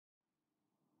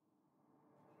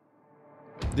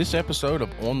This episode of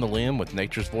On the Limb with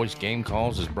Nature's Voice Game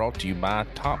Calls is brought to you by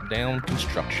Top Down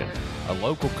Construction, a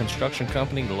local construction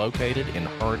company located in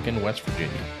Hurricane, West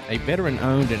Virginia. A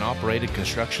veteran-owned and operated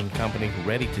construction company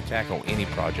ready to tackle any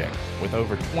project. With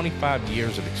over 25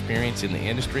 years of experience in the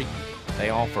industry, they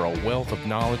offer a wealth of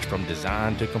knowledge from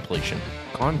design to completion.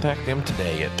 Contact them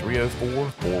today at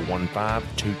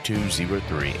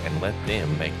 304-415-2203 and let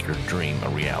them make your dream a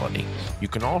reality. You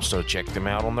can also check them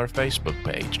out on their Facebook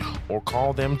page or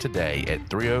call them today at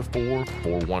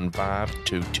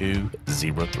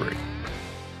 304-415-2203.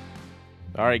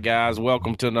 All right, guys,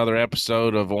 welcome to another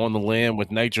episode of On the Limb with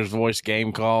Nature's Voice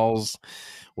Game Calls.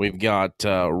 We've got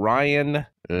Ryan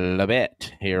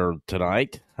Loubet here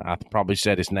tonight. I probably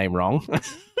said his name wrong.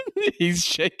 He's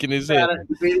shaking his head.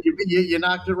 You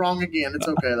knocked it wrong again. It's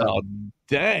okay, though. Oh,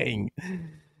 dang.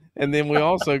 And then we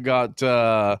also got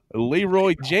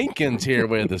Leroy Jenkins here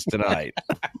with us tonight.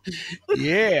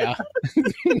 Yeah.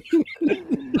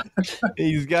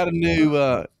 He's got a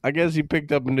new, I guess he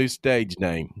picked up a new stage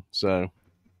name. So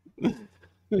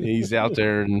he's out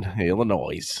there in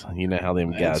Illinois. You know how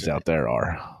them guys out there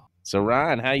are. So,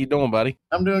 Ryan, how you doing, buddy?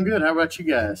 I'm doing good. How about you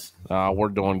guys? We're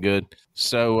doing good.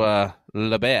 So,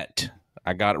 Loubet,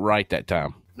 I got it right that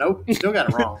time. Nope, still got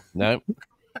it wrong. Nope.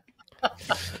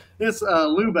 It's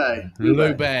Loubet.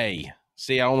 Loubet.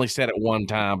 See, I only said it one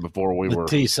time before we were on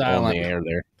the air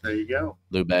there. There you go.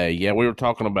 Loubet. Yeah, we were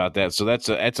talking about that. So that's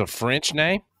a French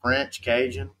name? French,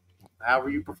 Cajun, however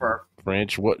you prefer.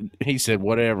 French. What he said,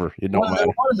 whatever. It don't matter.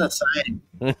 One of the same.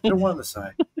 They're one of the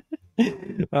same.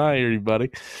 I hear you, buddy.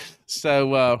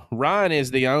 So Ryan is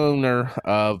the owner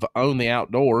of Own the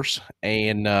Outdoors,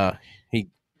 and he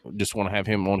just want to have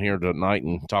him on here tonight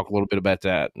and talk a little bit about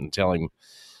that and tell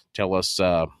us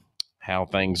how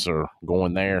things are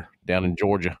going there down in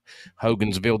Georgia.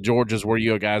 Hogansville, Georgia is where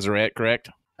you guys are at, correct?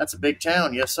 That's a big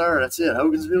town. Yes, sir. That's it.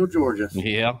 Hogansville, Georgia.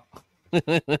 Yeah.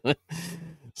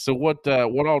 So what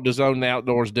all does Own the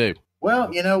Outdoors do?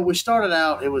 Well, we started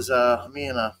out, it was me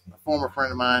and a former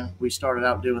friend of mine. We started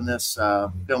out doing this,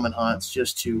 filming hunts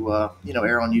just to,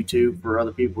 air on YouTube for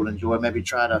other people to enjoy, maybe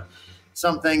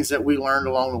some things that we learned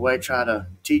along the way, try to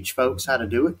teach folks how to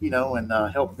do it, and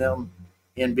help them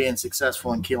in being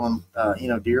successful in killing,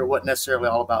 deer. It wasn't necessarily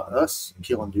all about us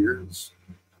killing deer. It was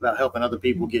about helping other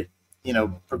people get,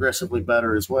 progressively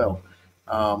better as well.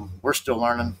 We're still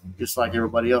learning just like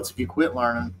everybody else. If you quit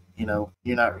learning, you're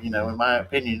not, in my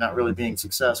opinion, you're not really being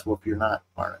successful if you're not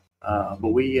learning.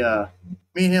 But me and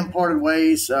him parted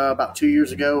ways about 2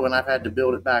 years ago, and I've had to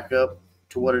build it back up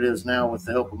to what it is now with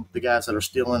the help of the guys that are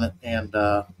still in it. And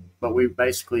but we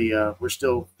basically we're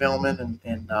still filming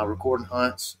and recording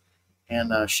hunts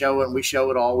and showing. We show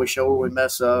it all. We show where we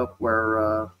mess up,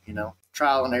 where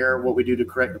trial and error, what we do to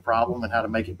correct the problem and how to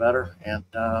make it better. And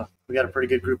we got a pretty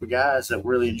good group of guys that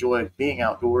really enjoy being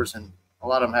outdoors, and a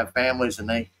lot of them have families, and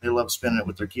they love spending it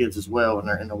with their kids as well and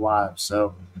their wives.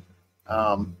 So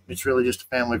it's really just a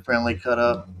family-friendly,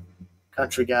 cut-up,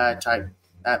 country guy type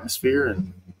atmosphere,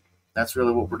 and that's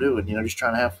really what we're doing. Just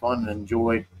trying to have fun and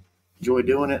enjoy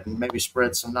doing it, and maybe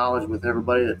spread some knowledge with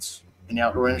everybody that's in the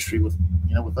outdoor industry with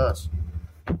us.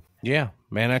 Yeah,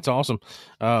 man, that's awesome.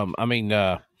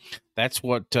 That's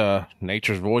what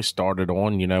Nature's Voice started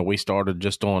on. We started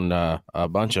just on a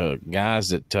bunch of guys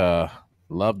that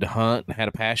loved to hunt and had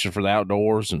a passion for the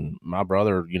outdoors. And my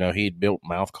brother, he had built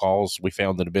mouth calls. We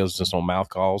founded a business on mouth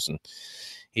calls, and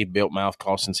he'd built mouth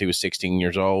calls since he was 16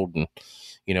 years old. And,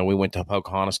 we went to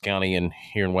Pocahontas County and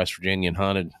here in West Virginia and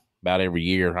hunted about every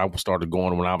year. I started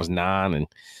going when I was 9, and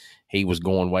he was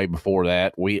going way before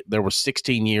that. There was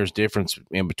 16 years difference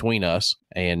in between us.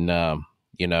 And,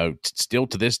 still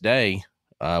to this day,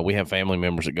 we have family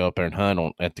members that go up there and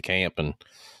hunt at the camp. And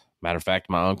matter of fact,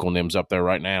 my uncle and them's up there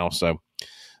right now. So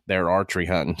they're archery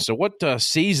hunting. So what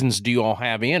seasons do you all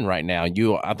have in right now?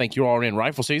 I think you're all in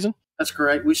rifle season? That's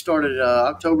correct. We started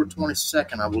October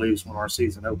 22nd, I believe, is when our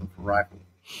season opened for rifle.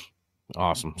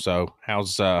 Awesome. So how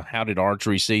did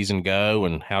archery season go,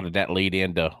 and how did that lead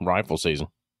into rifle season?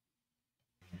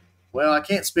 Well, I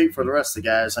can't speak for the rest of the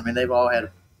guys. They've all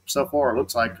had, so far, it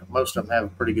looks like most of them have a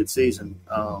pretty good season.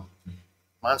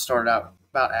 Mine started out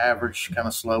about average, kind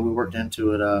of slow. We worked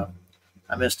into it.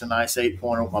 I missed a nice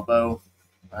 8-pointer with my bow.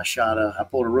 I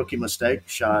pulled a rookie mistake.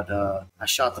 I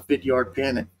shot the 50-yard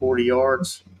pin at 40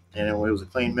 yards, and it was a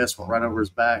clean miss, went right over his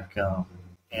back.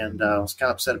 And I was kind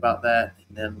of upset about that.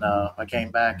 And then I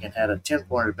came back and had a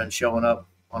 10-pointer that had been showing up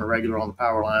on a regular on the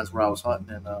power lines where I was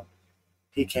hunting. And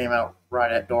he came out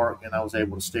right at dark, and I was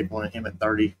able to stick one at him at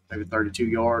 30, maybe 32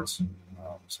 yards.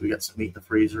 So we got some meat in the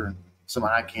freezer and some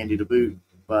eye candy to boot.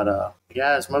 But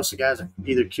most of the guys have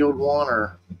either killed one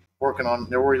or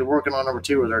they're either working on number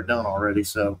 2 or they're done already.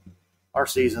 So our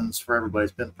seasons for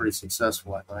everybody's been pretty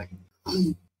successful, I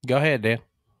think. Go ahead, Dan.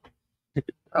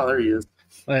 Oh, there he is.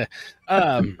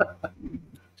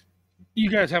 You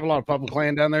guys have a lot of public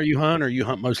land down there you hunt, or you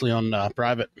hunt mostly on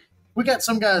private? We got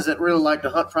some guys that really like to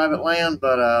hunt private land,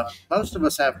 but most of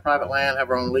us have private land, have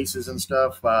our own leases and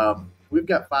stuff. We've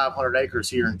got 500 acres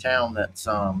here in town that's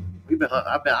we've been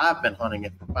hunting. I've been hunting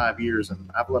it for 5 years, and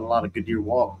I've let a lot of good deer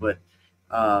walk. But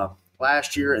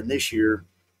last year and this year,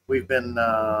 we've been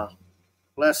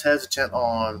less hesitant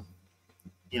on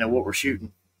what we're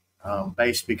shooting,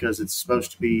 based because it's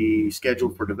supposed to be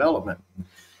scheduled for development.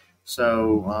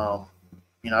 So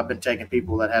I've been taking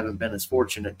people that haven't been as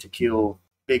fortunate to kill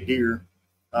big deer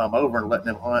over and letting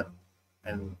them hunt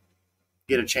and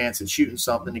get a chance at shooting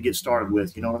something to get started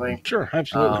with. You know what I mean? Sure,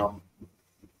 absolutely.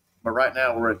 But right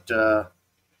now we're at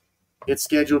it's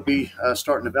scheduled to be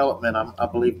starting development, I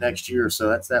believe, next year. So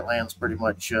that land's pretty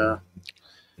much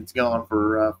it's gone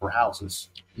for houses.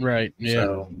 Right. Yeah.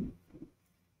 So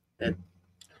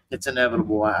it's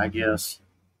inevitable, I guess.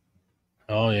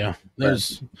 Oh yeah.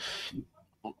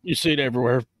 You see it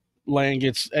everywhere. Land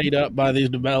gets ate up by these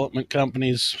development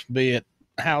companies, be it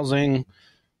housing,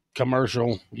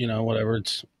 commercial, whatever. And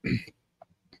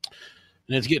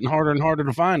it's getting harder and harder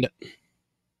to find it.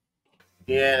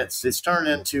 Yeah, and it's turned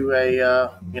into a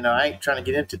I ain't trying to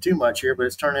get into too much here, but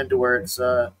it's turned into where it's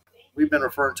we've been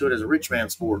referring to it as a rich man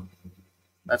sport.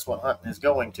 That's what hunting is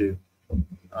going to.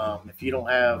 If you don't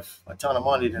have a ton of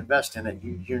money to invest in it,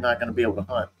 you're not going to be able to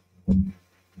hunt.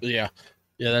 Yeah.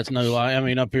 Yeah, that's no lie. I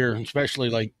mean, up here, especially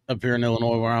like up here in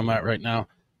Illinois where I'm at right now,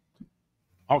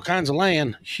 all kinds of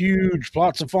land, huge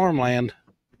plots of farmland.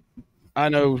 I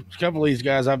know a couple of these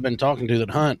guys I've been talking to that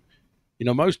hunt,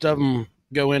 most of them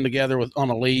go in together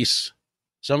on a lease.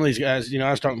 Some of these guys,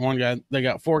 I was talking to one guy, they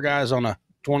got 4 guys on a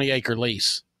 20-acre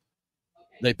lease.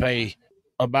 They pay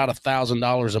about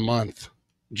 $1,000 a month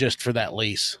just for that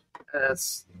lease.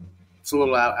 It's a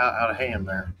little out of hand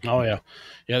there. Oh yeah.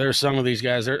 Yeah, there's some of these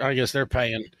guys, I guess they're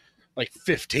paying like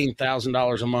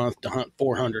 $15,000 a month to hunt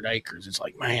 400 acres. It's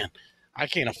like, man, I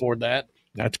can't afford that.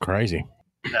 That's crazy.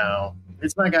 No,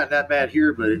 it's not gotten that bad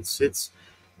here, but it's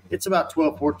about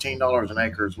 $12, $14 an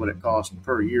acre is what it costs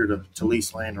per year to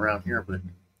lease land around here. But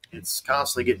it's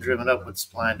constantly getting driven up with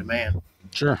supply and demand.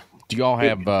 Sure. Do y'all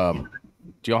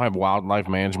have wildlife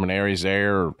management areas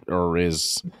there, or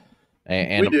is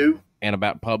and we do? And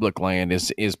about public land,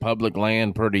 is public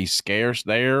land pretty scarce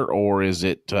there, or is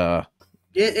it?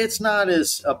 It's not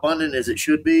as abundant as it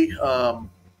should be. We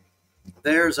have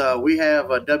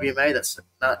a WMA that's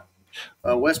not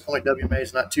West Point WMA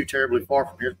is not too terribly far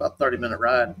from here. It's about a 30-minute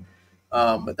ride,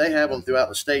 but they have them throughout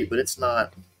the state. But it's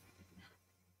not.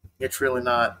 It's really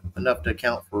not enough to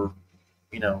account for,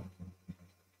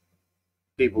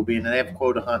 people being. They have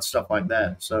quota hunts, stuff like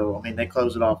that. So I mean, they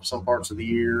close it off some parts of the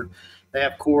year. They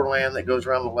have core land that goes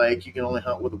around the lake. You can only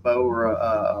hunt with a bow or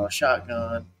a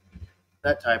shotgun,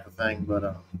 that type of thing.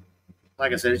 But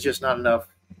like I said, it's just not enough.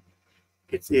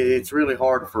 It's really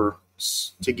hard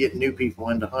to get new people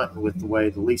into hunting with the way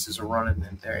the leases are running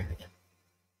and everything.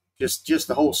 Just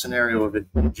the whole scenario of it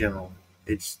in general.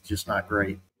 It's just not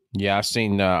great. Yeah, I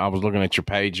seen. I was looking at your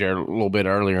page there a little bit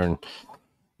earlier, and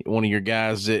one of your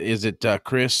guys, is it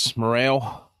Chris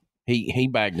Morrell? He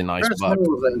bagged a nice buck.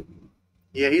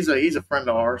 Yeah, he's a friend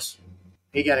of ours.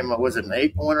 He got him. Was it an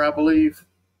 8-pointer, I believe?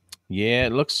 Yeah,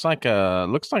 it looks like a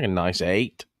nice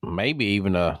 8, maybe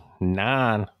even a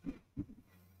 9.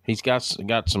 He's got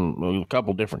a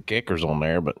couple different kickers on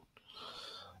there, but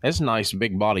that's a nice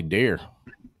big bodied deer.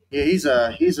 Yeah, he's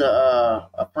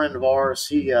a friend of ours.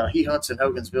 He hunts in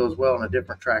Hogansville as well on a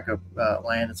different tract of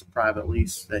land. It's a private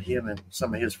lease that him and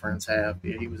some of his friends have.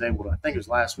 Yeah, he was able to. I think it was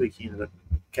last week. He ended up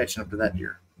catching up to that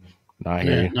deer. I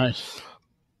hear you. Nice.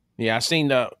 Yeah, I seen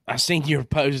your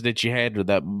post that you had with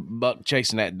that buck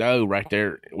chasing that doe right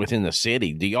there within the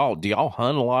city. Do y'all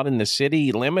hunt a lot in the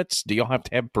city limits? Do y'all have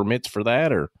to have permits for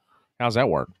that, or how's that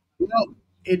work?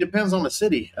 It depends on the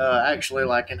city. Actually,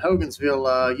 like in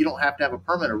Hogansville, you don't have to have a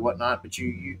permit or whatnot, but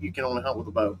you can only hunt with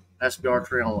a bow. Has to be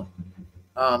archery only.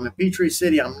 In Peachtree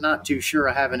City, I'm not too sure.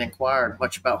 I haven't inquired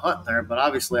much about hunting there, but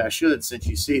obviously I should, since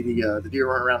you see the deer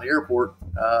running around the airport.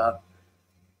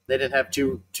 They didn't have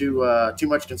too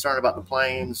much concern about the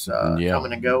planes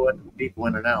coming and going, people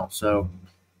in and out. So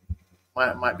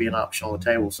might be an option on the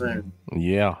table soon.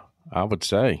 Yeah, I would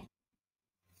say.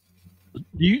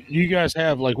 You guys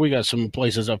have, like, we got some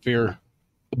places up here,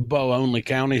 bow only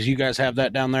counties. You guys have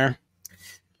that down there?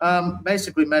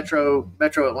 Basically, Metro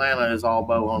Atlanta is all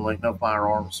bow only, no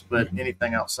firearms. But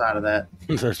anything outside of that,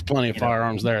 there's plenty of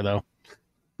firearms there, though.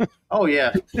 Oh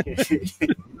yeah,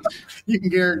 You can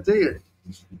guarantee it.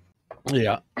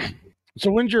 Yeah.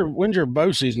 So when's your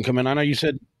bow season come in? I know you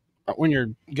said when your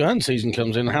gun season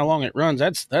comes in, how long it runs.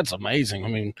 That's amazing. I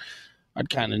mean, I'd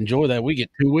kind of enjoy that. We get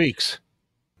 2 weeks.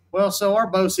 Well, so our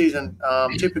bow season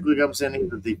typically comes in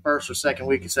either the first or second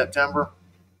week of September.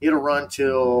 It'll run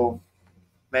till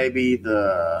maybe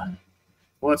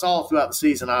it's all throughout the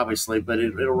season, obviously, but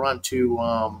it'll run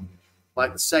to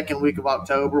like the second week of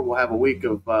October. We'll have a week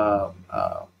of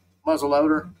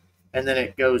muzzleloader, and then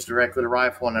it goes directly to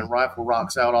rifle, and then rifle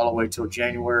rocks out all the way till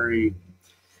January,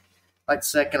 like the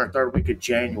second or third week of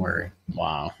January.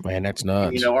 Wow, man, that's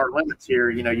nuts. And, our limits here,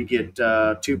 you get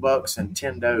 2 bucks and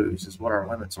 10 does is what our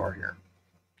limits are here.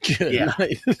 Good yeah.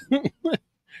 night.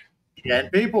 Yeah,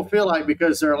 and people feel like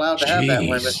because they're allowed to have that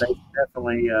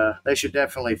limit, they should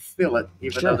definitely fill it,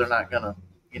 even though they're not gonna,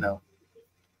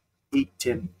 eat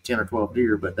 10 or 12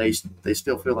 deer, but they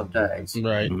still fill them tags.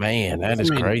 Right, man, that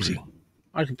is crazy.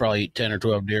 I could probably eat 10 or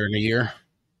 12 deer in a year.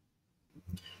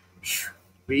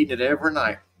 Be eating it every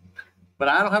night, but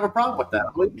I don't have a problem with that.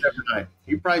 I'm eating it every night.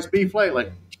 You price beef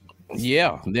lately?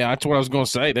 Yeah, that's what I was going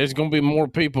to say. There's going to be more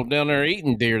people down there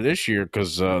eating deer this year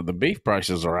because the beef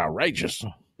prices are outrageous.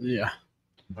 Yeah.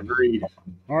 Agreed.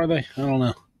 Are they? I don't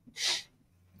know.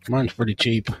 Mine's pretty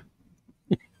cheap.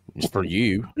 It's for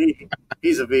you.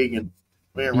 He's a vegan.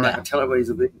 We're not going to tell everybody he's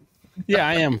a vegan. Yeah,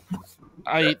 I am.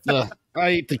 I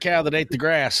eat the cow that ate the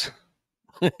grass.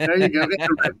 There you go.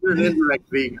 You're an indirect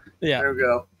vegan. Yeah. There we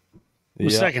go.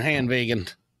 Secondhand vegan.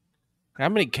 How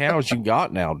many cows you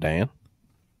got now, Dan?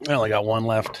 I only got 1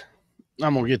 left.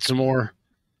 I'm going to get some more.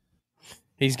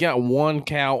 He's got 1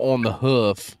 cow on the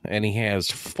hoof, and he has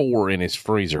 4 in his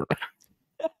freezer.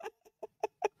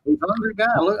 He's a hungry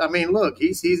guy. Look,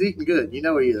 he's eating good. You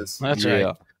know he is. That's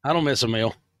right. I don't miss a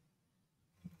meal.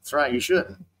 That's right. You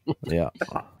shouldn't. Yeah.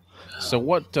 So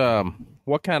what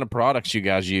kind of products you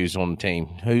guys use on the team?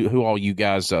 Who all you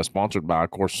guys sponsored by?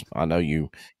 Of course, I know you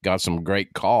got some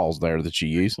great calls there that you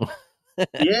use.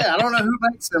 Yeah, I don't know who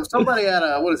makes them. Somebody out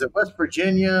of West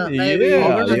Virginia, maybe.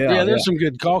 There's some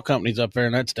good call companies up there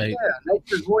in that state. Yeah,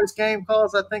 Nature's Voice Game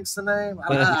Calls, I think's the name.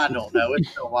 I don't know. It's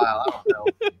been a while. I don't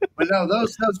know. But no,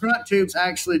 those grunt tubes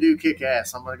actually do kick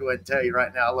ass. I'm going to go ahead and tell you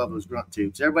right now, I love those grunt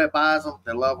tubes. Everybody buys them.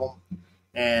 They love them.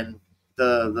 And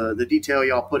the detail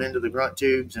y'all put into the grunt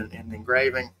tubes and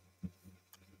engraving,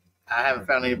 I haven't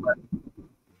found anybody.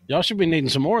 Y'all should be needing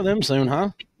some more of them soon, huh?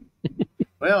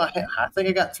 Well, I think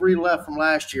I got 3 left from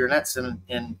last year, and that's and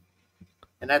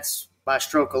that's by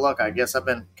stroke of luck. I guess I've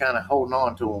been kind of holding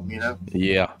on to them,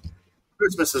 Yeah.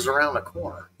 Christmas is around the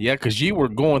corner. Yeah, because you were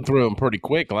going through them pretty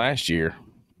quick last year.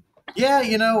 Yeah,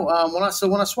 when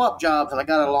I swapped jobs and I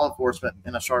got out of law enforcement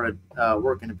and I started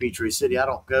working in Peachtree City, I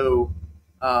don't go.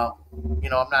 I'm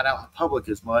not out in the public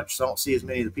as much, so I don't see as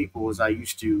many of the people as I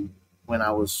used to when I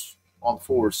was on the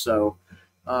force. So.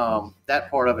 That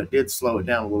part of it did slow it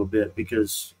down a little bit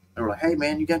because they were like, "Hey,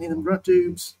 man, you got any of them grunt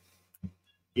tubes?"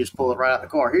 You just pull it right out of the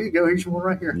car. Here you go. Here's one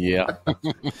right here. Yeah.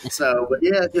 So, but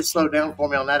yeah, it just slowed down for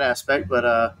me on that aspect.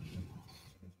 But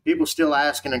people still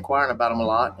ask and inquiring about them a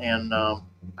lot. And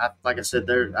like I said,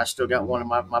 I still got one in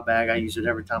my bag. I use it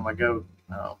every time I go,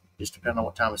 just depending on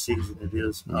what time of season it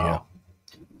is. Yeah.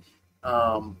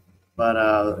 But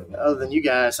other than you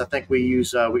guys, I think we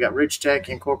got Ridge Tech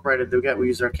Incorporated. We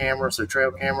use their cameras, their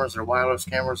trail cameras, their wireless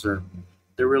cameras.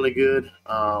 They're really good.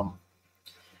 A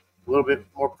little bit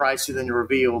more pricey than the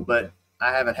Reveal, but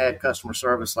I haven't had customer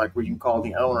service like where you can call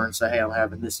the owner and say, "Hey, I'm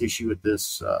having this issue with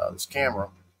this camera.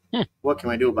 What can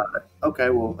we do about it?" Okay,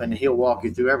 well, and he'll walk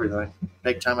you through everything.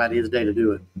 Take time out of his day to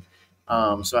do it.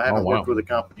 So I haven't worked with a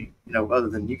company, other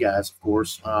than you guys, of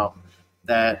course,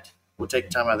 that will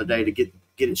take time out of the day to get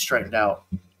it straightened out.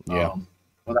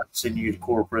 Without sending you to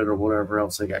corporate or whatever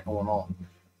else they got going on.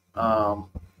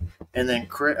 And then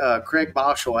Craig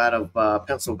Boschel out of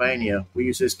Pennsylvania, we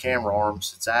use his camera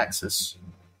arms. It's Axis.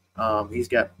 He's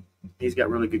got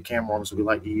really good camera arms that we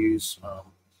like to use.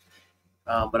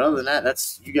 But other than that,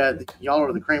 that's y'all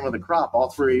are the cream of the crop, all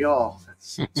 3 of y'all.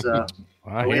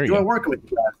 We enjoy working with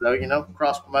you guys, though.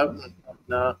 Cross promoting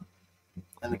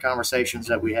and the conversations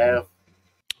that we have.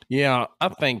 Yeah, I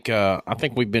think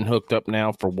we've been hooked up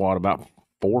now for about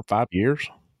 4 or 5 years.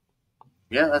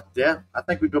 Yeah. I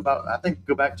think we go back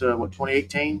to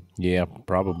 2018. Yeah,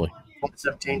 probably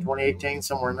 2017, 2018,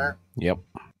 somewhere in there. Yep.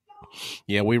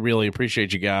 Yeah, we really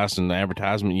appreciate you guys and the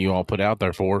advertisement you all put out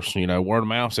there for us. Word of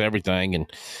mouth's everything, and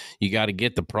you got to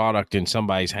get the product in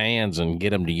somebody's hands and get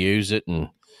them to use it. And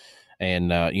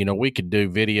we could do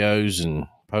videos and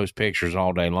post pictures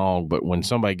all day long, but when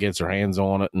somebody gets their hands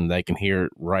on it and they can hear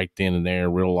it right then and there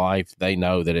in real life, they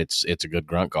know that it's a good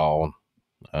grunt call.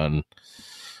 And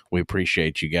we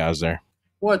appreciate you guys there.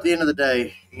 Well, at the end of the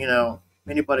day,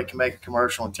 anybody can make a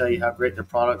commercial and tell you how great their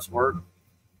products work,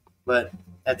 but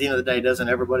at the end of the day, doesn't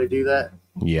everybody do that?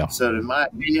 Yeah. So, in my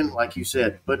opinion, like you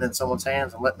said, putting it in someone's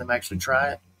hands and letting them actually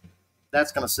try it,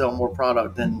 that's going to sell more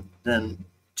product than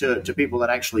to people that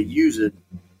actually use it,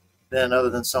 than other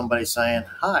than somebody saying,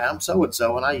 "Hi, I'm so and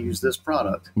so, and I use this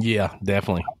product." Yeah,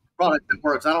 definitely. Product that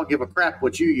works. I don't give a crap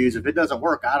what you use. If it doesn't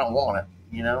work, I don't want it.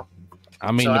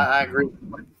 I mean, so I agree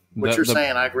with what you're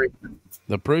saying. I agree.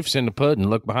 The proof's in the pudding.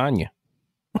 Look behind you.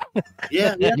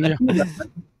 Yeah.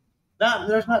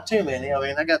 There's not too many. I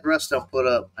mean, I got the rest of them put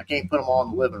up. I can't put them all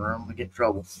in the living room. I get in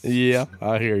trouble. Yeah,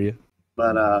 I hear you.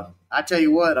 But I tell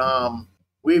you what,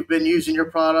 we've been using your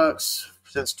products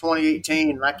since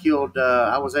 2018. And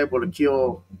I was able to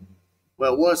kill,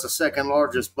 well, it was the second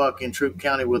largest buck in Troup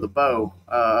County with a bow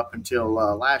up until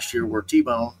last year, where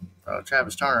T-Bone,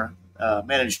 Travis Turner,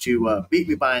 managed to beat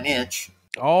me by an inch.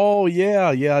 Oh,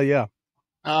 yeah.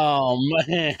 Oh,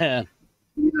 man.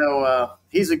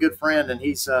 He's a good friend, and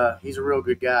he's a real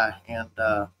good guy. And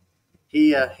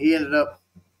he ended up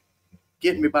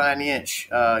getting me by an inch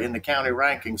in the county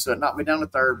rankings, so it knocked me down to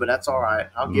third, but that's all right.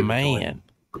 I'll give it to him.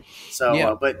 So,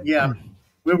 yeah. But yeah,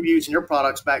 we were using your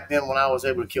products back then when I was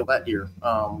able to kill that deer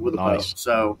with a bow.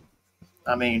 So,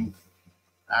 I mean,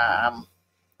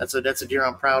 that's a deer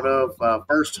I'm proud of.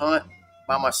 First hunt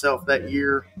by myself that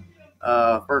year,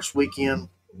 first weekend.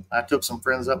 I took some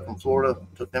friends up from Florida,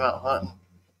 took them out hunting,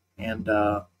 and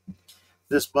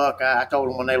this buck, I told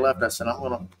them when they left, I said, I'm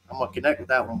gonna connect with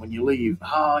that one when you leave.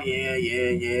 Oh yeah.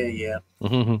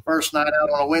 Mm-hmm. First night out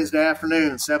on a Wednesday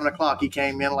afternoon, 7:00, he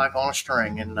came in like on a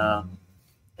string, and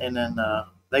then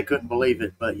they couldn't believe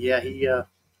it. But yeah, he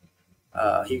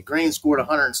green scored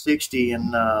 160,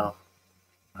 and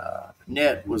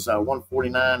net was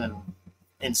 149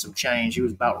 and some change. He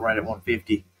was about right at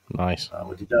 150. Nice.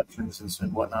 With deductions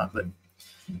and whatnot, but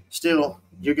still,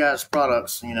 your guys'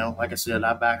 products, like I said,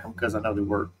 I back them because I know they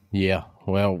work. Yeah,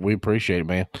 well, we appreciate it,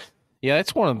 man. Yeah,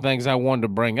 that's one of the things I wanted to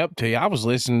bring up to you. I was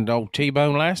listening to old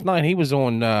T-Bone last night. He was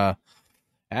on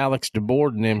Alex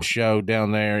DeBoard and them show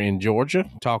down there in Georgia,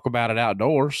 Talk About It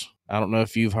Outdoors. I don't know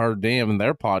if you've heard them and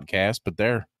their podcast, but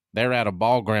they're out of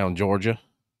Ball Ground, Georgia.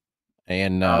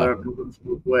 And they're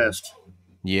west.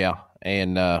 Yeah,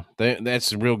 and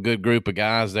that's a real good group of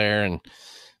guys there, and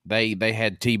they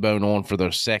had T-Bone on for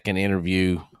their second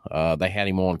interview. They had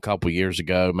him on a couple of years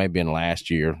ago, maybe in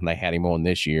last year. They had him on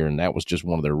this year, and that was just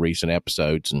one of their recent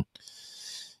episodes. And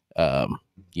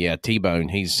yeah, T-Bone,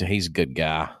 he's a good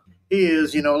guy. He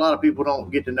is. A lot of people don't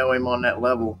get to know him on that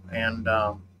level, and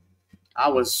I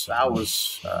was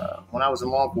when I was in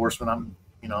law enforcement,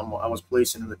 I was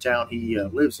policing in the town he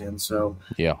lives in, so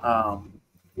yeah.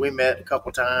 We met a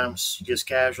couple times just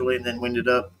casually, and then we ended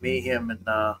up, me, him, and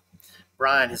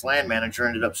Brian, his land manager,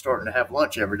 ended up starting to have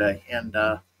lunch every day. And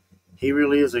he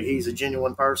really is he's a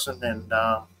genuine person, and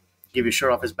give your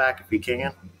shirt off his back if he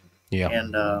can. Yeah.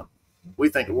 And we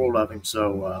think the world of him.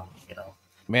 So,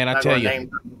 man, I tell you, name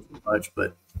too much,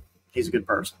 but he's a good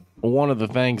person. One of the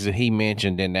things that he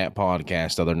mentioned in that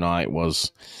podcast the other night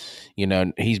was,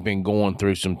 he's been going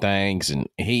through some things, and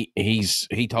he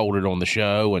told it on the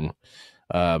show, and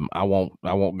I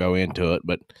won't go into it,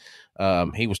 but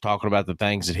he was talking about the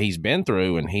things that he's been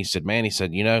through, and he said,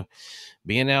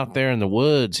 being out there in the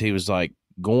woods, he was like,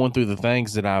 going through the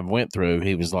things that I've went through,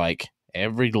 he was like,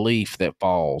 every leaf that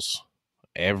falls,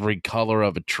 every color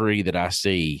of a tree that I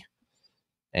see,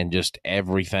 and just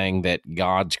everything that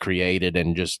God's created,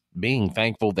 and just being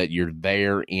thankful that you're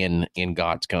there in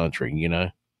God's country,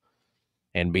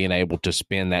 and being able to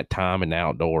spend that time in the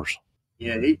outdoors.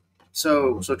 Yeah,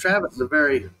 So Travis is a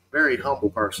very, very humble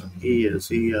person. He is.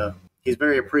 He's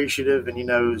very appreciative, and he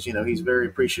knows, he's very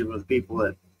appreciative of the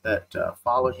people that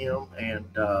follow him and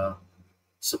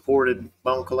supported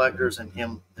bone collectors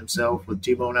and himself with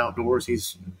T-Bone Outdoors.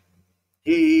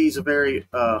 He's a very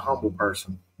humble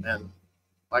person, and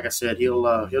like I said,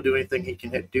 he'll do anything he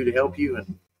can do to help you,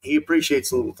 and he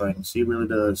appreciates little things. He really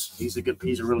does. He's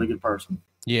a really good person.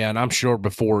 Yeah, and I'm sure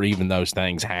before even those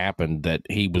things happened that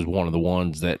he was one of the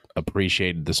ones that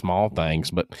appreciated the small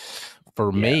things. But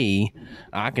for me,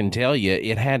 I can tell you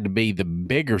it had to be the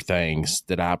bigger things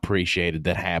that I appreciated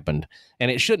that happened. And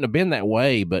it shouldn't have been that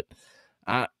way, but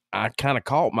I kind of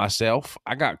caught myself.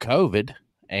 I got COVID,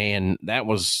 and that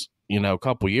was, a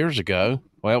couple years ago.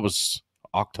 Well, it was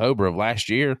October of last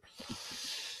year.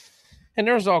 And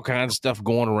there's all kinds of stuff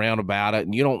going around about it.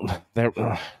 And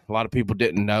a lot of people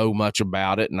didn't know much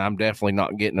about it. And I'm definitely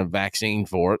not getting a vaccine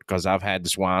for it because I've had the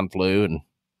swine flu and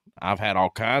I've had all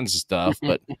kinds of stuff.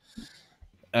 But,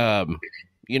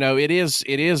 you know, it is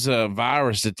a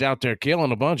virus that's out there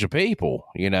killing a bunch of people,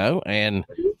 you know, and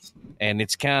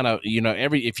it's kind of, you know,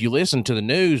 if you listen to the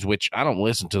news, which I don't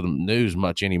listen to the news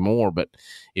much anymore, but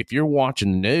if you're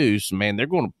watching the news, man, they're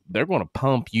going to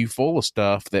pump you full of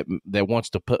stuff that wants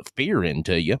to put fear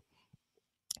into you.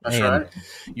 That's and right.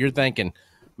 You're thinking,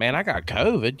 man, I got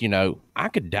COVID, you know, I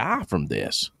could die from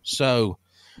this. So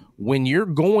when you're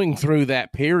going through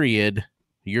that period,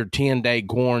 your 10-day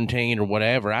quarantine or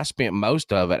whatever, I spent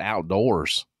most of it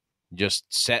outdoors, just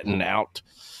sitting out,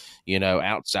 you know,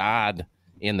 outside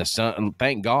in the sun.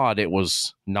 Thank God it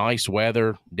was nice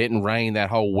weather. Didn't rain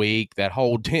that whole week, that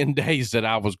whole 10 days that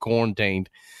I was quarantined.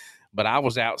 But I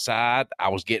was outside. I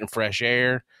was getting fresh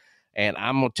air. And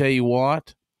I'm going to tell you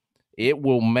what, it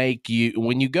will make you,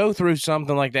 when you go through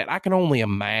something like that, I can only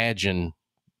imagine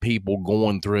people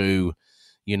going through,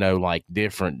 you know, like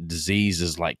different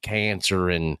diseases like cancer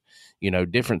and, you know,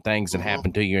 different things that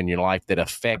happen to you in your life that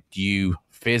affect you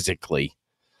physically.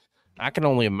 I can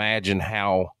only imagine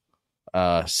how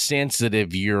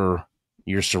sensitive your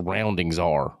surroundings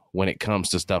are when it comes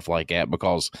to stuff like that,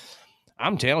 because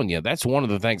I'm telling you, that's one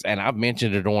of the things, and I've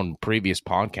mentioned it on previous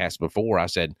podcasts before. I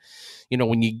said, you know,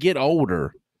 when you get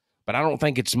older, but I don't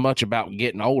think it's much about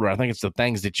getting older. I think it's the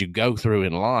things that you go through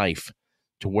in life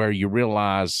to where you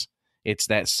realize it's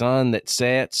that sun that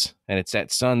sets and it's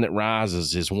that sun that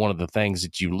rises is one of the things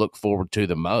that you look forward to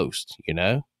the most, you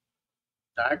know?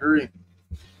 I agree.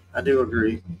 I do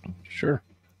agree. Sure.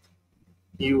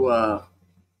 You, like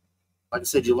I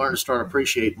said, you learn to start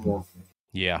appreciating more.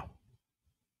 Yeah.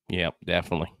 Yeah,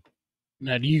 definitely.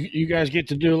 Now, do you guys get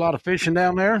to do a lot of fishing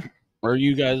down there? Or are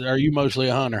you mostly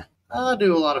a hunter? I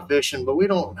do a lot of fishing, but we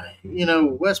don't, you know,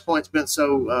 West Point's been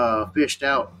so fished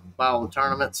out by all the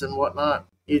tournaments and whatnot.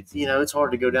 It's, you know, it's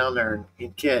hard to go down there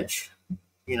and catch,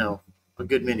 you know, a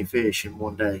good many fish in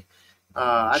one day.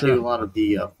 I Sure. do a lot of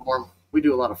the we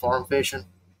do a lot of farm fishing.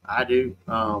 I do.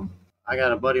 I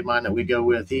got a buddy of mine that we go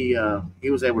with. He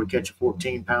was able to catch a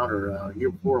 14-pounder year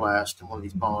before last in one of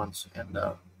these ponds, and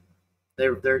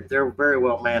they're very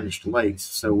well managed lakes.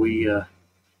 So we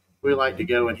like to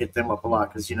go and hit them up a lot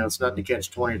because, you know, it's nothing to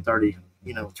catch 20 or 30,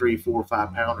 you know, 3, 4,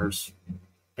 5-pounders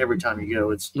every time you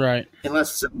go. It's right.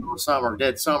 Unless it's in the summer,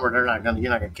 dead summer, you're not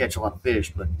gonna catch a lot of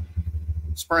fish. But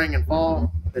spring and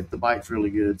fall, the bite's really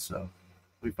good. So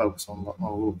we focus on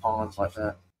little ponds like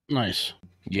that. Nice.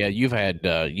 Yeah, you've had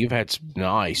some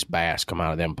nice bass come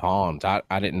out of them ponds.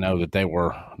 I didn't know that they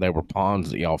were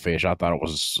ponds that y'all fish. I thought it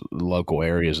was local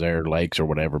areas there, lakes or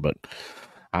whatever. But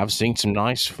I've seen some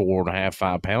nice 4.5,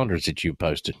 5-pounders that you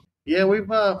posted. Yeah, we've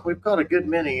caught a good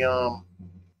many. I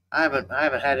haven't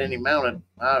had any mounted.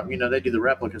 You know, they do the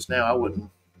replicas now. I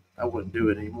wouldn't do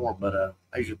it anymore. But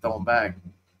I usually throw them back.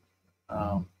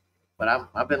 But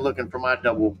I've been looking for my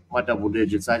double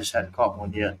digits. I just hadn't caught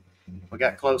one yet. We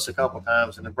got close a couple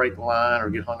times and then break the line or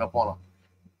get hung up on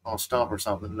a stump or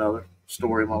something. Another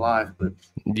story of my life, but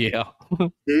yeah,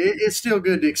 it's still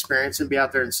good to experience and be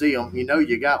out there and see them. You know,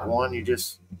 you got one. You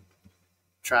just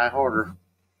try harder.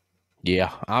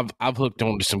 Yeah, I've hooked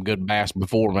onto some good bass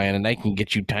before, man, and they can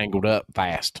get you tangled up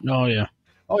fast. Oh yeah.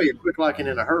 Oh, you're quick like and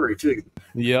in a hurry too.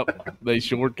 Yep, they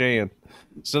sure can.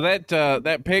 So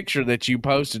that picture that you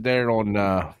posted there on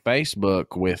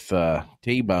Facebook with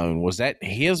T-Bone, was that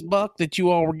his buck that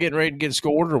you all were getting ready to get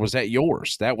scored, or was that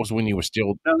yours? That was when you were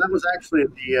still. No, that was actually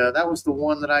that was the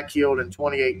one that I killed in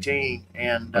 2018,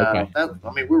 and Okay.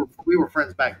 I mean we were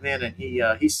friends back then, and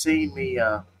he seen me.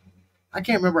 I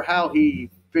can't remember how he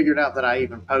figured out that I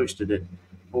even posted it,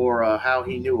 or how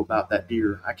he knew about that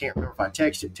deer. I can't remember if I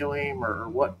texted it to him or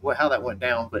what how that went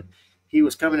down, but he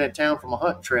was coming into town from a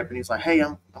hunting trip, and he's like, "Hey,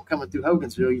 I'm coming through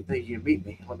Hogansville. You think you can meet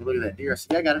me? Let me look at that deer." I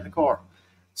said, "Yeah, I got it in the car."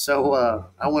 So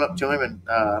I went up to him and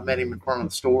I met him in front of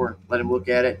the store and let him look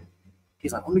at it.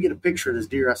 He's like, "Let me get a picture of this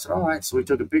deer." I said, "All right." So we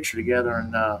took a picture together,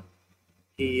 and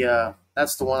he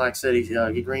that's the one. Like I said,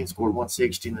 he green scored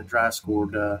 160 and the dry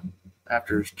scored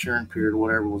after his curing period or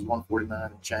whatever was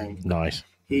 149 and change. Nice.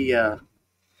 He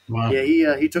Wow.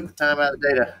 yeah he took the time out of the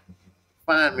day to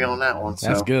find me on that one. So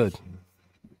That's good.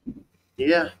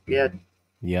 yeah,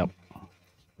 Yep.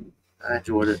 I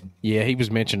enjoyed it. Yeah, he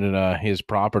was mentioning his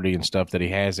property and stuff that he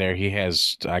has there. He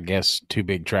has, I guess, 2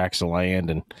 big tracts of land,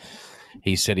 and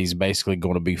he said he's basically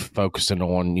going to be focusing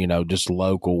on, you know, just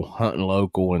hunting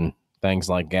local and things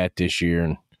like that this year,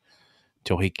 and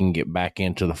until he can get back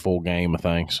into the full game of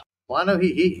things. Well, I know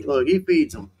he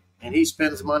feeds them and he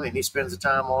spends money and he spends the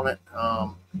time on it.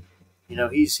 You know,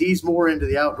 he's more into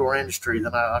the outdoor industry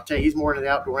than I'll tell you. He's more into the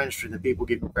outdoor industry than people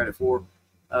give him credit for.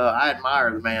 I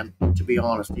admire the man, to be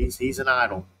honest. He's an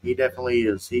idol. He definitely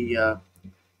is. He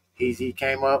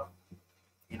came up,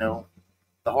 you know,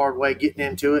 the hard way getting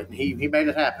into it, and he made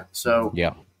it happen. So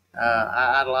Yeah.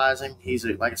 I idolize him.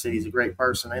 Like I said, he's a great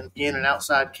person. And in and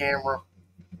outside camera,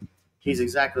 he's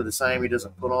exactly the same. He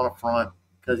doesn't put on a front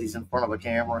because he's in front of a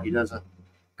camera. He doesn't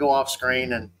go off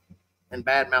screen and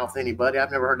badmouth anybody.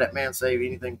 I've never heard that man say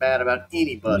anything bad about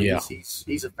anybody. Yeah.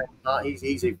 He's a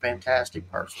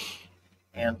fantastic person.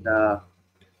 And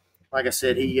like I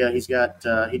said, he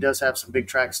does have some big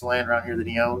tracts of land around here that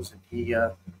he owns, and he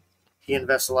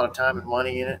invests a lot of time and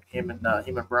money in it. Him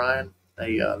and Brian,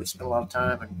 they spend a lot of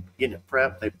time in getting it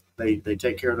prepped. They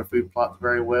take care of their food plots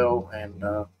very well, and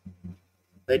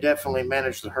they definitely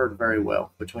manage the herd very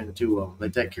well between the two of them. They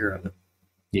take care of it.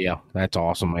 Yeah, that's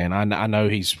awesome, man. I know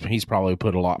he's probably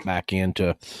put a lot back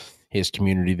into his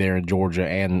community there in Georgia,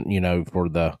 and for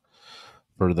the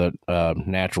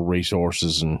natural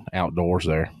resources and outdoors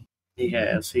there. He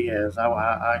has.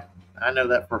 I know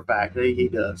that for a fact. He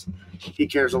does. He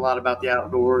cares a lot about the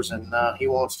outdoors, and he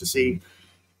wants to see.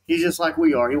 He's just like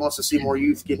we are. He wants to see more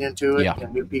youth get into it,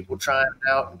 and new people trying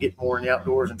it out and get more in the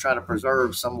outdoors and try to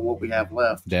preserve some of what we have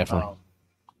left. Definitely.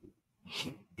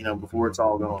 Before it's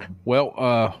all gone. Well,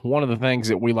 one of the things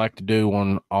that we like to do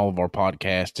on all of our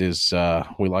podcasts is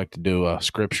we like to do a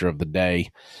scripture of the day,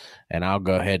 and I'll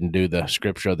go ahead and do the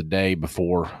scripture of the day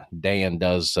before Dan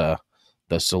does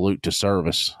the salute to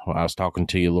service. I was talking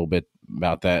to you a little bit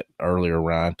about that earlier,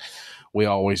 Ryan. We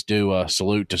always do a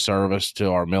salute to service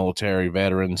to our military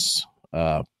veterans,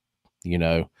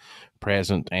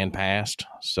 present and past.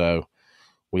 So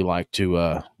we like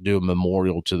to do a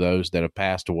memorial to those that have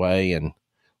passed away, and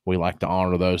we like to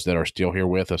honor those that are still here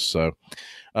with us. So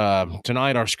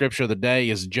tonight our scripture of the day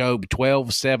is Job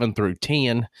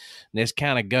 12:7-10. This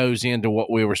kind of goes into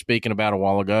what we were speaking about a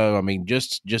while ago. I mean,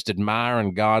 just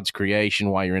admiring God's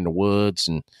creation while you're in the woods.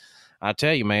 And I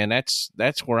tell you, man, that's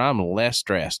where I'm less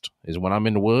stressed, is when I'm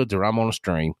in the woods or I'm on a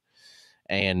stream.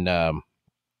 And Job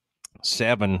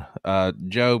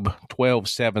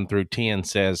 12:7-10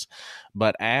 says,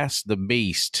 "But ask the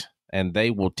beast, and they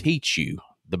will teach you,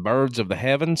 the birds of the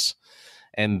heavens,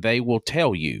 and they will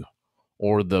tell you,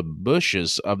 or the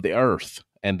bushes of the earth,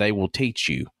 and they will teach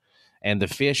you, and the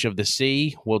fish of the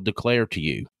sea will declare to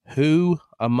you. Who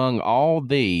among all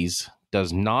these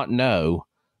does not know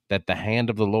that the hand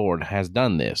of the Lord has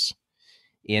done this?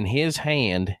 In his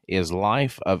hand is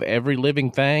life of every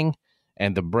living thing,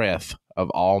 and the breath of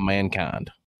all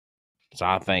mankind." So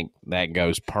I think that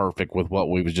goes perfect with what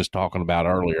we was just talking about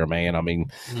earlier, man. I mean,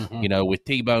 with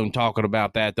T-Bone talking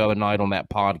about that the other night on that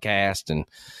podcast, and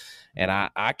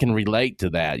I can relate to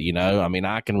that, I mean,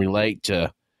 I can relate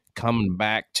to coming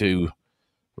back to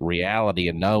reality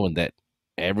and knowing that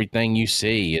everything you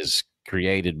see is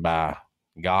created by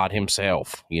God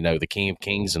himself, the King of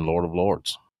Kings and Lord of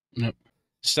Lords. Yep.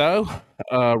 So,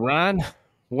 Ryan,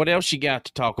 what else you got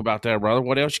to talk about there, brother?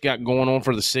 What else you got going on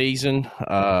for the season?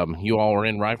 You all are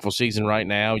in rifle season right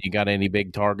now. You got any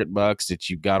big target bucks that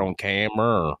you got on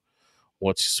camera, or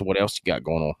what else you got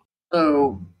going on?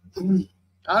 So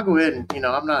I'll go ahead and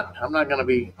I'm not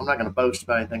gonna boast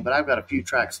about anything, but I've got a few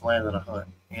tracts of land that I hunt,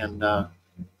 and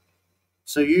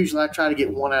so usually I try to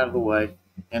get one out of the way,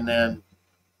 and then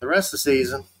the rest of the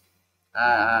season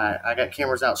I got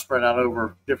cameras out spread out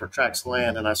over different tracts of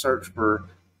land, and I search for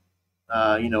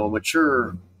a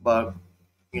mature buck,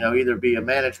 either be a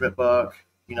management buck,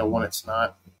 one that's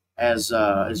not as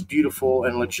beautiful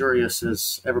and luxurious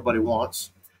as everybody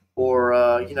wants, or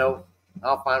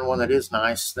I'll find one that is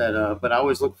nice. But I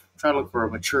always try to look for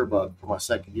a mature buck for my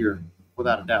second year,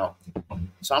 without a doubt.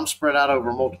 So I'm spread out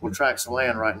over multiple tracts of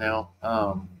land right now.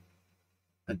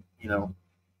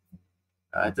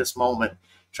 At this moment,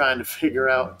 trying to figure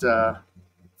out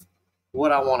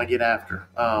what I want to get after.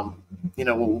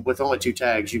 With only 2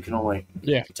 tags, you can only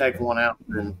take one out,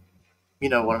 and you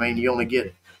know what I mean.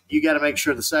 You got to make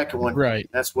sure the second one, right?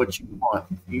 That's what you want.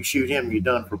 You shoot him, you're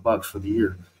done for bucks for the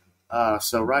year.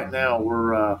 So right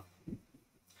now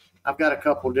I've got a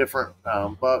couple different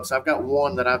bucks. I've got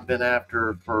one that I've been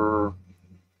after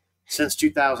since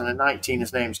 2019.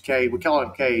 His name's Cage. We call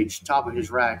him Cage. Top of his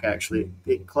rack, actually,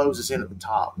 it closes in at the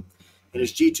top, and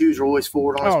his G2s are always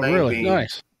forward on his main beam.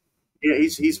 Nice. Yeah,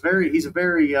 he's a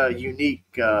very unique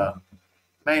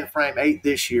mainframe 8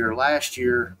 this year. Last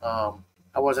year,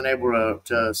 I wasn't able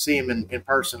to see him in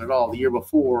person at all. The year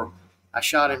before, I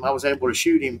shot him. I was able to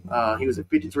shoot him. He was at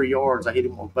 53 yards. I hit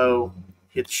him with a bow,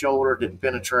 hit the shoulder, didn't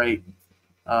penetrate.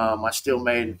 I still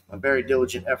made a very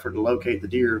diligent effort to locate the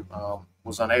deer.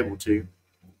 Was unable to,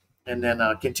 and then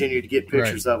continued to get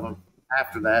pictures of him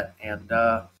after that. And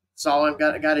saw him.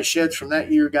 Got his sheds from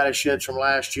that year. Got his sheds from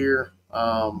last year.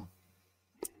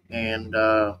 And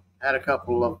had a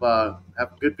couple of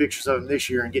have good pictures of him this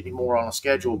year and getting more on a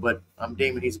schedule. But I'm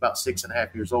deeming he's about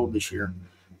 6.5 years old this year.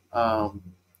 Um,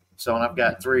 so, and I've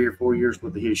got 3 or 4 years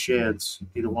worth of his sheds,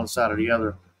 either one side or the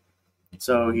other.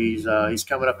 So he's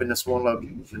coming up in this one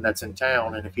location that's in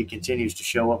town, and if he continues to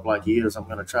show up like he is, I'm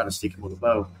going to try to stick him with a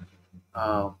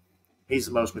bow. He's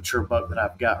the most mature buck that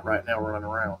I've got right now running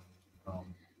around.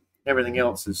 Everything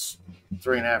else is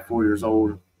 3.5, 4 years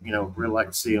old. You know, really like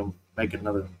to see him make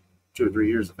another 2 or 3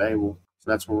 years available. So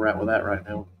that's where we're at with that right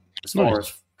now. As far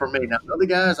as for me, now the other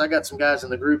guys, I got some guys in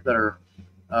the group that are.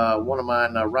 One of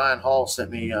mine, Ryan Hall,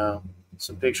 sent me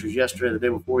some pictures yesterday, the day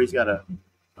before. He's got a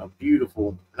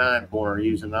beautiful 9-pointer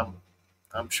using.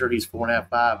 I'm sure he's 4.5,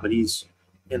 5, but he's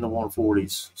in the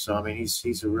 140s. So I mean,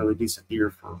 he's a really decent deer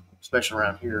for, especially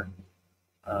around here.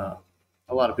 A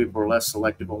lot of people are less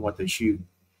selective on what they shoot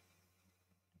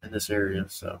in this area.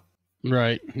 So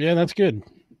right, yeah, that's good.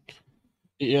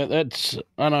 Yeah, that's,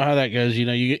 I know how that goes. You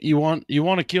know, you want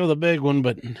to kill the big one,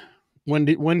 but when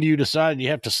do you decide you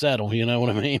have to settle? You know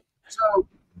what I mean?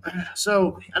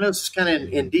 So I know this is kind of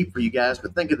in deep for you guys,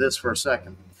 but think of this for a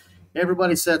second.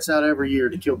 Everybody sets out every year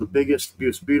to kill the biggest,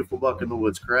 most beautiful buck in the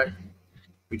woods, correct?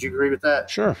 Would you agree with that?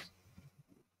 Sure.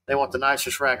 They want the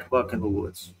nicest racked buck in the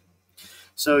woods.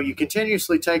 So you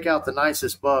continuously take out the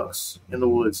nicest bucks in the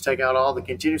woods,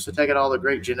 continuously take out all the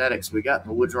great genetics we got in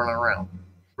the woods running around,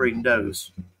 breeding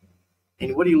does.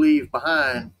 And what do you leave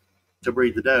behind to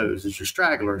breed the does? Is your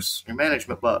stragglers, your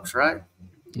management bucks, right?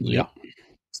 Yeah.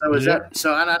 So is that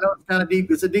so? And I know it's kind of deep.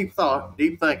 It's a deep thought,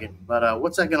 deep thinking. But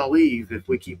what's that going to leave if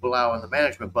we keep allowing the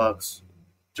management bucks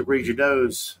to breed your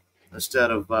does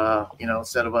instead of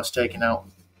us taking out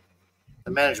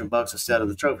the management bucks instead of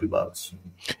the trophy bucks?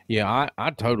 Yeah, I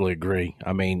totally agree.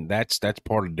 I mean, that's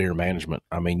part of deer management.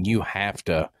 I mean, you have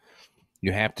to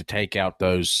take out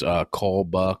those cull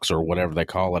bucks or whatever they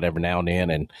call it every now and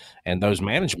then, and those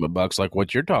management bucks like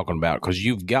what you're talking about, because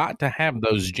you've got to have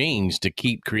those genes to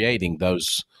keep creating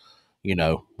those,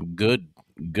 good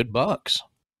bucks.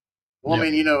 Well, yep. I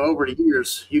mean, over the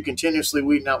years, you continuously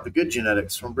weeding out the good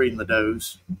genetics from breeding the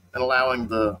does and allowing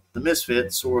the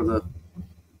misfits or the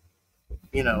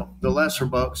lesser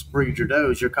bucks breed your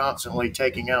does. You're constantly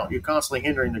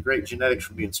hindering the great genetics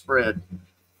from being spread.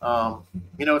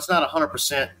 It's not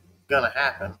 100% going to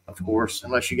happen, of course,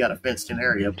 unless you got a fenced-in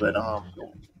area. But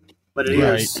it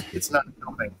is. It's not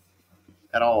helping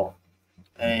at all.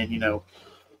 And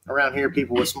around here,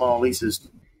 people with small leases,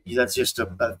 that's just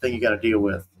a thing you got to deal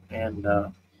with. And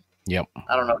yep,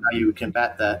 I don't know how you would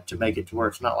combat that to make it to where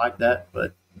it's not like that.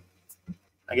 But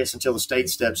I guess until the state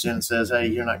steps in and says, "Hey,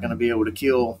 you're not going to be able to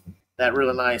kill that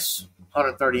really nice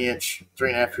 130-inch,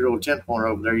 3.5-year-old 10-pointer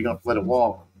over there. You're going to let it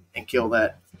walk and kill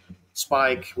that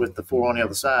spike with the 4 on the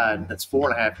other side that's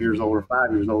 4.5 years old or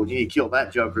 5 years old. You need to kill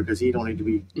that joker because he don't need to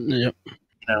be,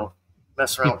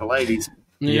 messing around with the ladies."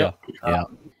 Yeah.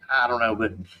 I don't know,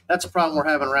 but that's a problem we're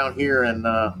having around here, and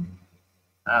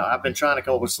I've been trying to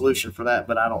come up with a solution for that,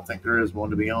 but I don't think there is one,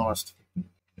 to be honest.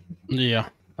 Yeah,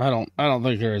 I don't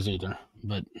think there is either.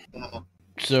 But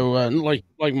so, like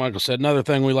Michael said, another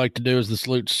thing we like to do is the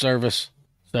salute to service.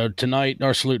 So tonight,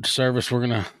 our salute to service, we're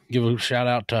gonna give a shout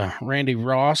out to Randy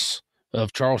Ross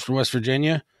of Charleston, West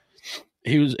Virginia.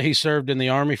 He served in the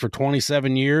Army for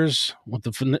 27 years with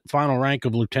the final rank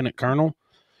of lieutenant colonel.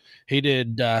 He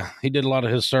did a lot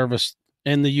of his service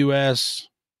in the U.S.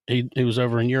 He was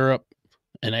over in Europe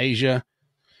and Asia.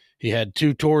 He had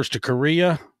 2 tours to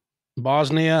Korea,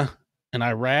 Bosnia, and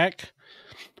Iraq,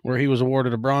 where he was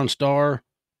awarded a Bronze Star,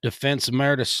 Defense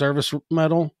Emeritus Service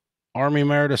Medal, Army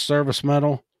Emeritus Service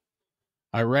Medal,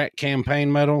 Iraq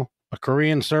Campaign Medal, a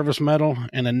Korean Service Medal,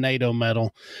 and a NATO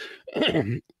medal.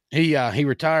 He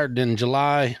retired in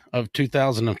July of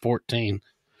 2014.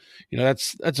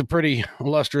 That's a pretty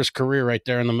illustrious career right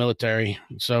there in the military.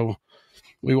 So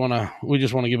we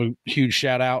just want to give a huge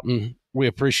shout out, and we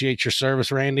appreciate your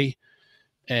service, Randy.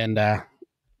 And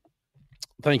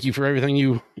thank you for everything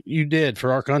you did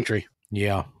for our country.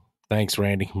 Yeah. Thanks,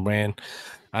 Randy. Man,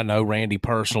 I know Randy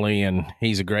personally, and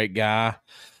he's a great guy.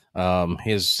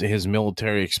 His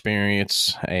military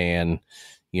experience and,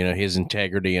 his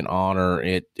integrity and honor,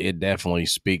 it definitely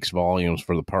speaks volumes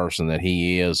for the person that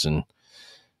he is and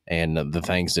the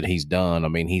things that he's done. I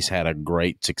mean, he's had a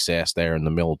great success there in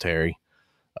the military.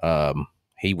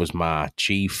 He was my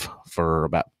chief for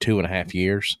about 2.5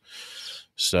 years.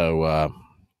 So,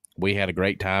 we had a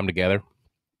great time together,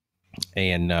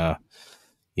 and, I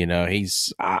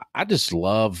just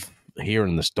love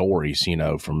hearing the stories, you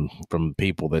know, from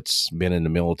people that's been in the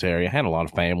military. I had a lot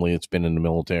of family that's been in the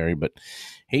military, but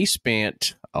he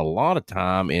spent a lot of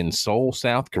time in Seoul,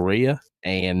 South Korea,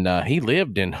 and he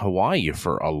lived in Hawaii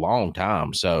for a long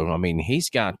time. So, I mean, he's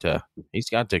got to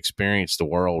experience the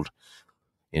world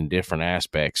in different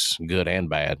aspects, good and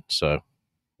bad. So,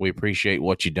 we appreciate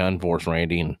what you done for us,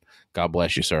 Randy, and God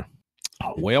bless you, sir.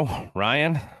 Well,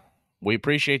 Ryan, we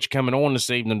appreciate you coming on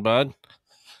this evening, bud.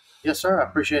 Yes, sir. I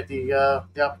appreciate the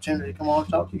opportunity to come on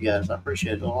and talk to you guys. I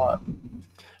appreciate it a lot.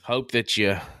 Hope that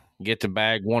you get to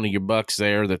bag one of your bucks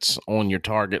there that's on your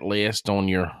target list on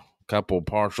your couple of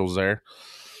partials there.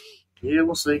 Yeah,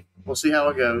 we'll see. We'll see how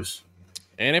it goes.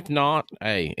 And if not,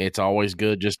 hey, it's always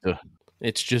good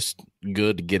it's just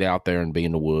good to get out there and be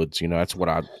in the woods. You know, that's what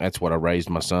I raised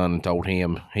my son and told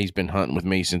him. He's been hunting with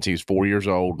me since he was 4 years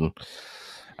old. And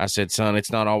I said, son,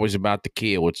 it's not always about the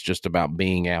kill. It's just about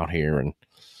being out here and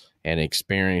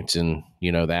experiencing,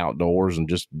 you know, the outdoors and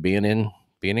just being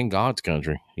in God's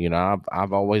country. You know,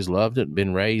 I've always loved it,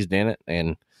 been raised in it,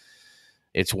 and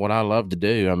it's what I love to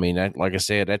do. I mean, like I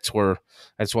said, that's what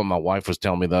my wife was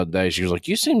telling me the other day. She was like,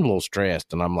 you seem a little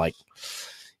stressed. And I'm like,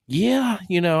 yeah,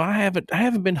 you know, I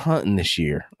haven't been hunting this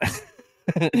year.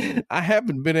 I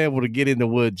haven't been able to get in the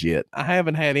woods yet. I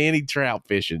haven't had any trout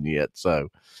fishing yet. So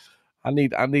I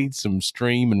need some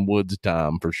stream and woods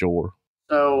time for sure.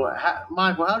 So,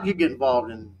 Michael, how did you get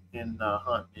involved in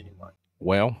hunting anyway?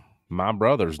 Well, my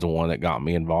brother's the one that got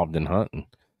me involved in hunting.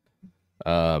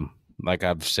 Like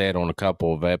I've said on a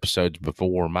couple of episodes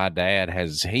before, my dad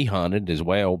he hunted as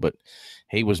well, but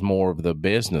he was more of the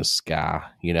business guy.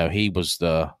 You know, he was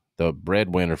the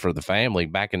breadwinner for the family.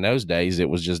 Back in those days, it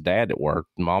was just dad that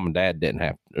worked. Mom and dad didn't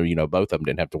have, or, you know, both of them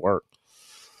didn't have to work.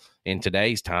 In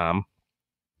today's time,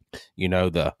 you know,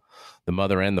 the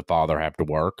mother and the father have to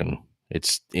work, and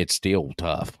it's still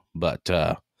tough. But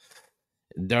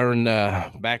during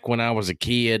back when I was a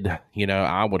kid, you know,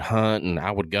 I would hunt and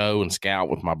I would go and scout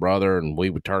with my brother, and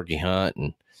we would turkey hunt.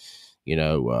 And, you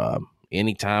know,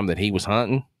 anytime that he was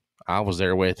hunting, I was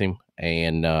there with him.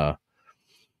 And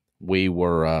we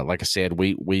were, like I said,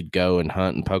 we'd go and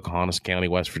hunt in Pocahontas County,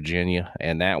 West Virginia.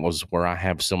 And that was where I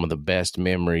have some of the best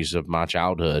memories of my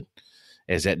childhood,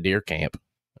 is at deer camp.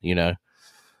 You know,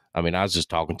 I mean, I was just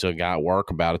talking to a guy at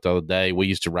work about it the other day. We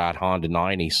used to ride Honda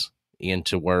 90s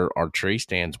into where our tree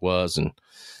stands was and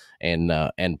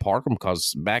park them,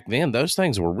 because back then those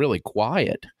things were really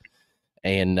quiet.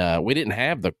 And we didn't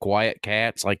have the quiet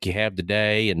cats like you have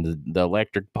today and the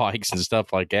electric bikes and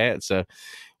stuff like that. So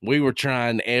we were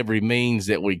trying every means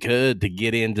that we could to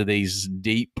get into these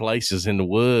deep places in the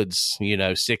woods, you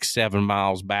know, 6-7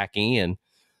 miles back in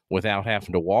without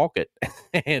having to walk it.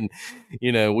 And,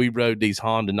 you know, we rode these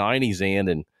Honda 90s in,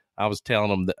 and I was telling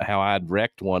them how I'd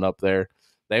wrecked one up there.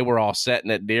 They were all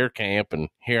sitting at deer camp, and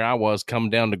here I was coming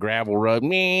down the gravel road.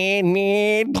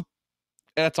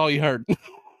 That's all you heard.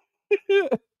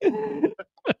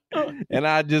 And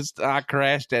I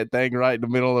crashed that thing right in the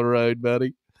middle of the road,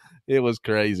 buddy. It was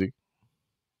crazy.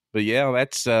 But yeah,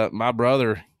 that's my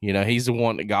brother. You know, he's the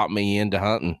one that got me into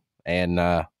hunting, and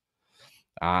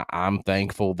I'm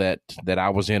thankful that I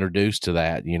was introduced to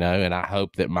that. You know, and I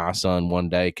hope that my son one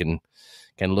day can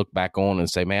look back on and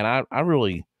say, man, I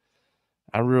really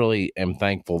am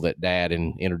thankful that Dad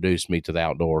introduced me to the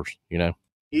outdoors. You know.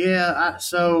 Yeah,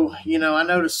 so, you know, I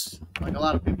notice, like a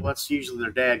lot of people, that's usually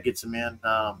their dad gets them in.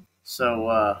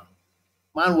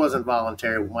 Mine wasn't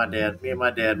voluntary with my dad. Me and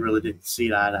my dad really didn't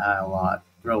see eye to eye a lot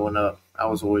growing up. I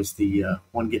was always the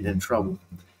one getting in trouble.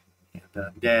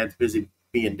 And Dad's busy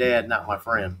being dad, not my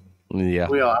friend. Yeah.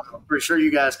 I'm pretty sure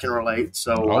you guys can relate.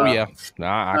 So, yeah,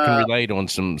 I can relate on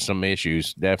some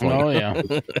issues, definitely. Oh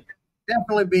yeah,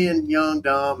 definitely being young,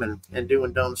 dumb, and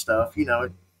doing dumb stuff. You know,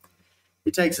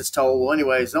 it takes its toll. Well,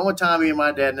 anyways, the only time me and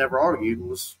my dad never argued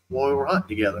was when we were hunting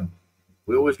together.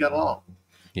 We always got along.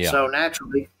 Yeah. So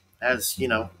naturally, as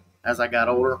I got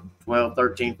older, 12,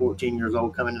 13, 14 years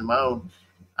old, coming into my own,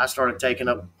 I started taking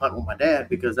up hunting with my dad,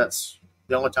 because that's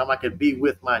the only time I could be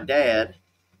with my dad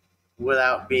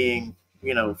without being,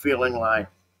 you know, feeling like,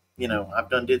 you know, I've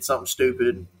did something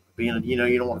stupid. Being, you know,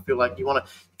 you don't want to feel like, you want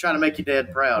to try to make your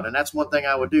dad proud. And that's one thing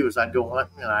I would do, is I'd go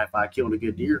hunting, and if I killed a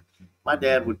good deer, my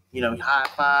dad would, you know, high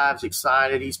fives,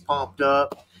 excited, he's pumped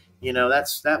up. You know,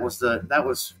 that was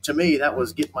to me, that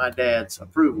was get my dad's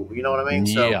approval. You know what I mean?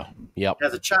 So, yeah. Yep.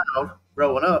 As a child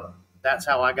growing up, that's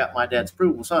how I got my dad's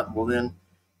approval, hunting. Well, then,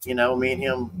 you know, me and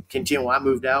him I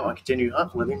moved out, I continued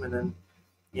hunting with him, and then,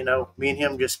 you know, me and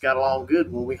him just got along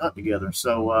good when we hunt together.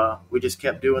 So we just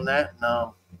kept doing that,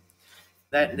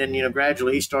 and then, you know,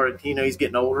 gradually he started, you know, he's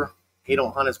getting older. He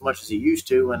don't hunt as much as he used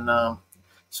to, and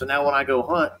So now when I go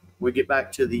hunt, we get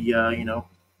back to the,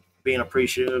 being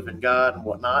appreciative and God and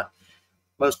whatnot.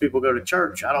 Most people go to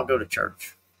church. I don't go to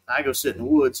church. I go sit in the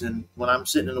woods. And when I'm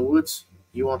sitting in the woods,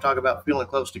 you want to talk about feeling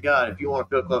close to God. If you want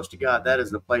to feel close to God, that is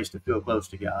the place to feel close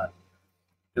to God.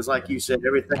 Because like you said,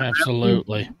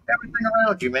 Absolutely. Everything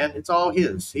around you, man, it's all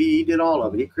his. He did all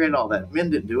of it. He created all that. Men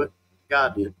didn't do it.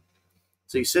 God did.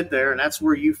 So you sit there, and that's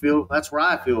where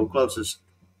I feel closest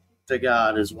to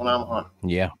God is when I'm hunting.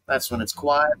 Yeah. That's when it's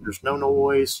quiet. There's no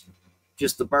noise,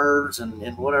 just the birds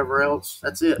and whatever else.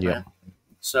 That's it, man.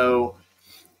 So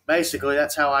basically,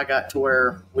 that's how I got to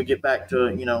where we get back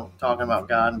to, talking about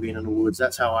God and being in the woods.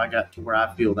 That's how I got to where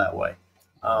I feel that way.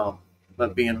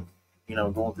 But being,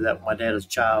 going through that with my dad as a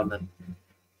child, and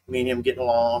me and him getting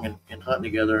along and hunting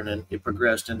together, and then it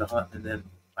progressed into hunting. And then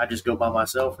I just go by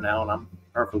myself now, and I'm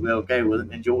perfectly okay with it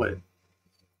and enjoy it.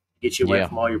 Get you away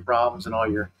from all your problems and all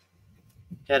your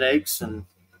headaches, and,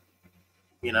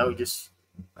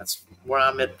 that's where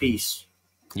I'm at peace.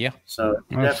 Yeah. So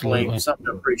definitely something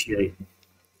to appreciate.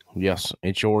 Yes,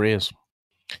 it sure is.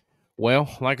 Well,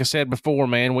 like I said before,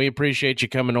 man, we appreciate you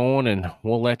coming on, and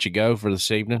we'll let you go for this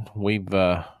evening. We've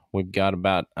got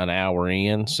about an hour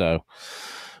in, so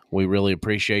we really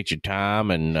appreciate your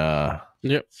time. And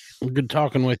yep, good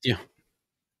talking with you.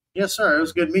 Yes, sir. It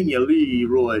was good meeting you,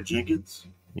 Leroy Jenkins.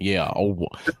 Yeah,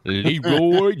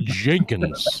 Leroy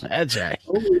Jenkins. That's right.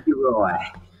 Oh, Leroy.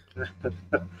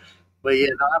 But yeah,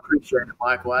 no, I appreciate it,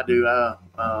 Michael. I do.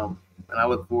 And I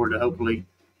look forward to hopefully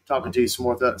talking to you some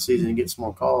more throughout the season and get some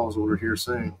more calls ordered here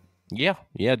soon. Yeah.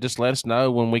 Just let us know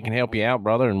when we can help you out,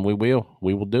 brother, and we will.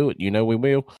 We will do it. We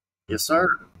will. Yes, sir.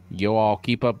 You all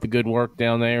keep up the good work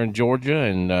down there in Georgia,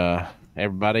 and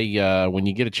everybody, when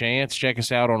you get a chance, check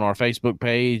us out on our Facebook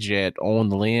page at On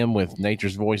the Limb with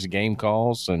Nature's Voice Game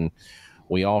Calls, and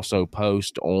we also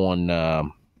post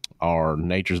on our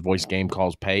Nature's Voice Game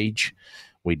Calls page.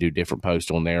 We do different posts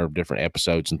on there of different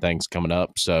episodes and things coming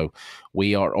up. So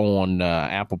we are on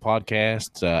Apple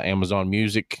Podcasts, Amazon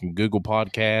Music, Google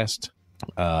Podcast,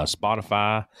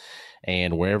 Spotify,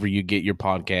 and wherever you get your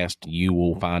podcast, you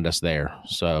will find us there.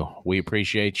 So we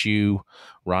appreciate you,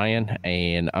 Ryan,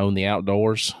 and Own the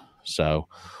Outdoors. So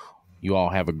you all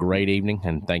have a great evening,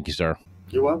 and thank you, sir.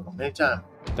 You're welcome. Anytime.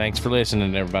 Thanks for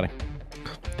listening, everybody.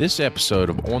 This episode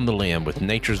of On the Limb with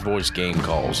Nature's Voice Game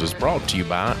Calls is brought to you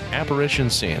by Apparition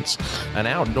Scents, an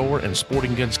outdoor and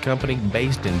sporting goods company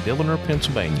based in Dilliner,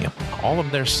 Pennsylvania. All of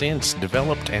their scents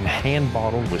developed and hand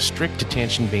bottled with strict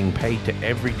attention being paid to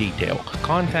every detail.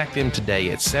 Contact them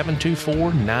today at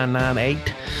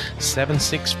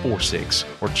 724-998-7646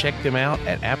 or check them out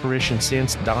at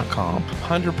apparitionscents.com.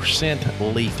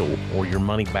 100% lethal or your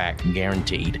money back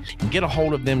guaranteed. Get a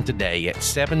hold of them today at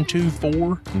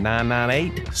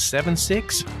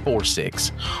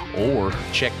 724-998-7646 or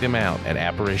check them out at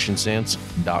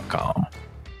apparitionscents.com.